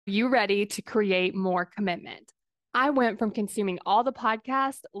You ready to create more commitment? I went from consuming all the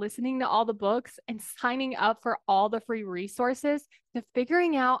podcasts, listening to all the books, and signing up for all the free resources to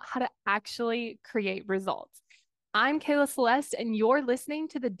figuring out how to actually create results. I'm Kayla Celeste, and you're listening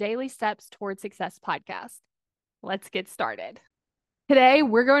to the Daily Steps Toward Success podcast. Let's get started. Today,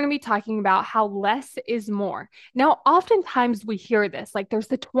 we're going to be talking about how less is more. Now, oftentimes we hear this, like there's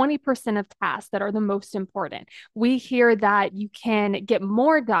the 20% of tasks that are the most important. We hear that you can get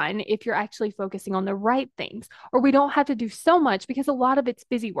more done if you're actually focusing on the right things, or we don't have to do so much because a lot of it's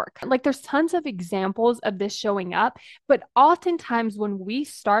busy work. Like there's tons of examples of this showing up, but oftentimes when we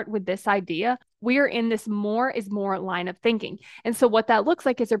start with this idea, we are in this more is more line of thinking. And so, what that looks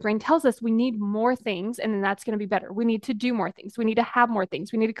like is our brain tells us we need more things, and then that's going to be better. We need to do more things. We need to have more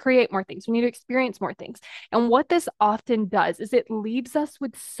things. We need to create more things. We need to experience more things. And what this often does is it leaves us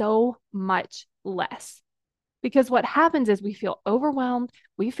with so much less. Because what happens is we feel overwhelmed,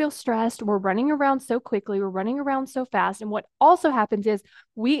 we feel stressed, we're running around so quickly, we're running around so fast. And what also happens is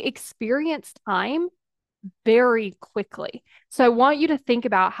we experience time very quickly. So I want you to think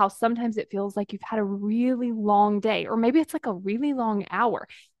about how sometimes it feels like you've had a really long day, or maybe it's like a really long hour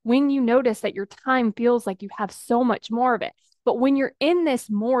when you notice that your time feels like you have so much more of it. But when you're in this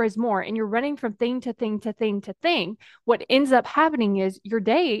more is more and you're running from thing to thing to thing to thing, what ends up happening is your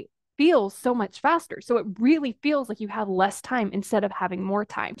day feels so much faster. So it really feels like you have less time instead of having more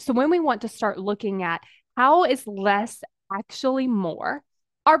time. So when we want to start looking at how is less actually more,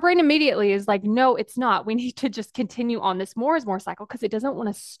 our brain immediately is like, no, it's not. We need to just continue on this more is more cycle because it doesn't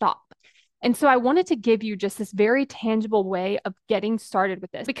want to stop. And so I wanted to give you just this very tangible way of getting started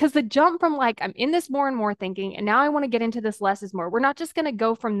with this because the jump from like, I'm in this more and more thinking, and now I want to get into this less is more. We're not just going to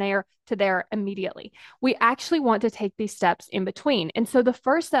go from there to there immediately. We actually want to take these steps in between. And so the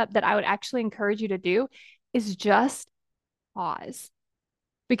first step that I would actually encourage you to do is just pause.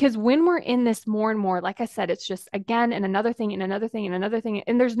 Because when we're in this more and more, like I said, it's just again and another thing and another thing and another thing.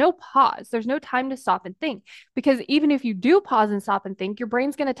 And there's no pause. There's no time to stop and think. Because even if you do pause and stop and think, your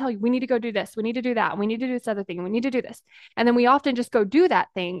brain's going to tell you, we need to go do this. We need to do that. And we need to do this other thing. And we need to do this. And then we often just go do that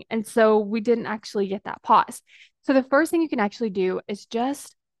thing. And so we didn't actually get that pause. So the first thing you can actually do is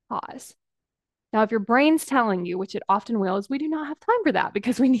just pause. Now, if your brain's telling you, which it often will, is we do not have time for that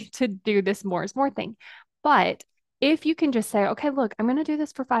because we need to do this more is more thing. But if you can just say, okay, look, I'm going to do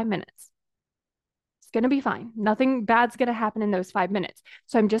this for 5 minutes. It's going to be fine. Nothing bad's going to happen in those 5 minutes.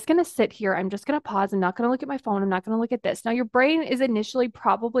 So I'm just going to sit here. I'm just going to pause. I'm not going to look at my phone. I'm not going to look at this. Now, your brain is initially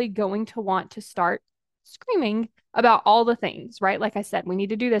probably going to want to start screaming about all the things, right? Like I said, we need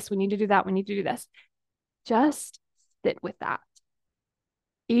to do this. We need to do that. We need to do this. Just sit with that.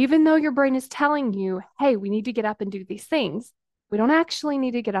 Even though your brain is telling you, hey, we need to get up and do these things, we don't actually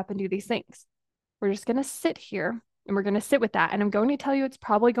need to get up and do these things. We're just going to sit here and we're going to sit with that. And I'm going to tell you it's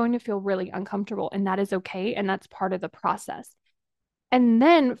probably going to feel really uncomfortable, and that is okay. And that's part of the process. And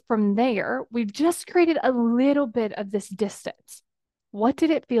then from there, we've just created a little bit of this distance. What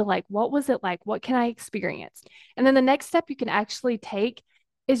did it feel like? What was it like? What can I experience? And then the next step you can actually take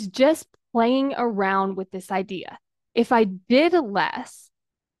is just playing around with this idea. If I did less,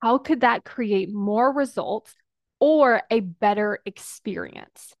 how could that create more results or a better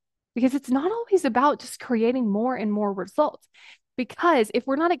experience? Because it's not always about just creating more and more results. Because if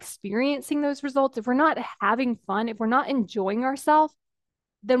we're not experiencing those results, if we're not having fun, if we're not enjoying ourselves,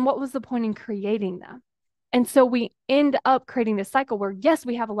 then what was the point in creating them? And so we end up creating this cycle where, yes,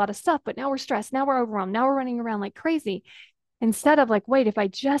 we have a lot of stuff, but now we're stressed. Now we're overwhelmed. Now we're running around like crazy. Instead of like, wait, if I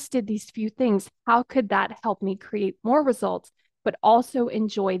just did these few things, how could that help me create more results, but also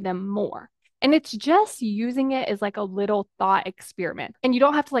enjoy them more? And it's just using it as like a little thought experiment. And you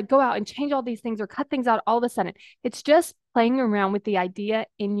don't have to like go out and change all these things or cut things out all of a sudden. It's just playing around with the idea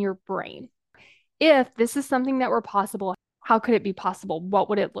in your brain. If this is something that were possible, how could it be possible? What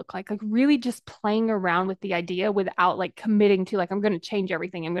would it look like? Like really just playing around with the idea without like committing to like, I'm going to change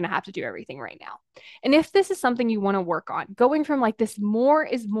everything. I'm going to have to do everything right now. And if this is something you want to work on, going from like this more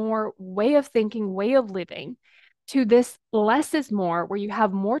is more way of thinking, way of living to this less is more, where you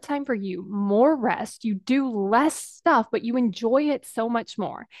have more time for you, more rest, you do less stuff, but you enjoy it so much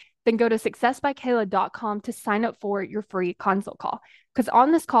more, then go to successbykayla.com to sign up for your free consult call. Because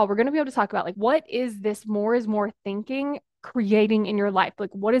on this call, we're going to be able to talk about like, what is this more is more thinking creating in your life?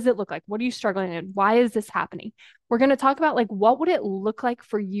 Like, what does it look like? What are you struggling in? Why is this happening? We're going to talk about like, what would it look like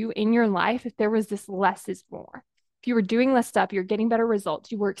for you in your life if there was this less is more? If you were doing less stuff, you're getting better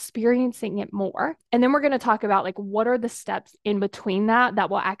results, you were experiencing it more. And then we're going to talk about like what are the steps in between that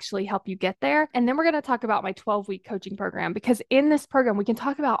will actually help you get there. And then we're going to talk about my 12-week coaching program, because in this program, we can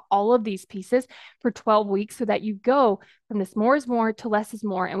talk about all of these pieces for 12 weeks so that you go from this more is more to less is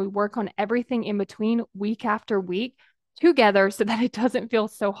more. And we work on everything in between week after week together so that it doesn't feel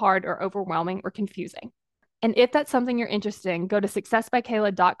so hard or overwhelming or confusing. And if that's something you're interested in, go to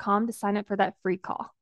successbykayla.com to sign up for that free call.